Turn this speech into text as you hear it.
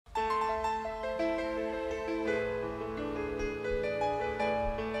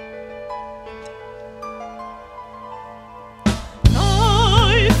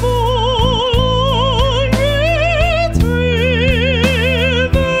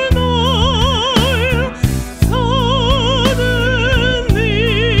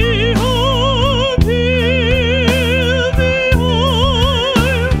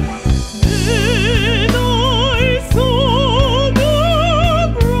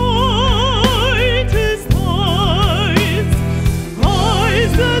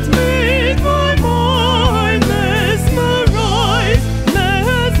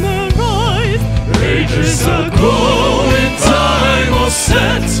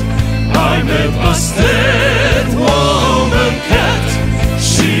I met BASTET woman cat.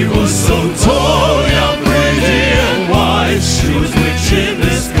 She was so tall, young, pretty and white. She was rich in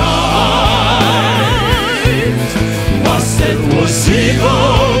disguise. BASTET was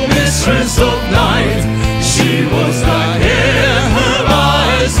evil, mistress of night. She was like air, her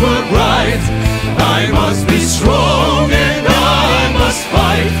eyes were bright. I must be strong and I must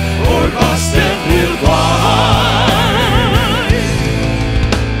fight, or BASTET will fight.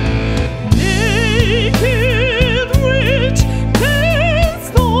 Naked witch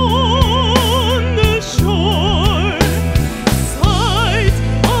danced on the shore, sight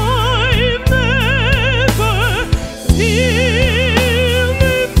I've never seen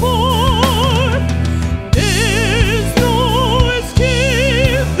before. There's no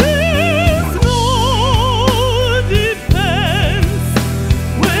escape, there's no defense,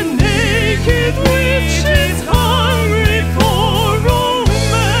 when naked witch is hungry for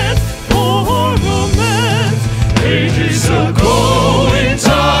romance, for romance. Ages ago, in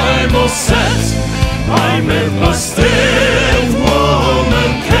time of set, I met BASTET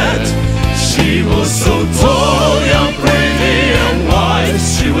woman cat. She was so tall, young, pretty and white.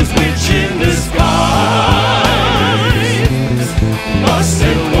 She was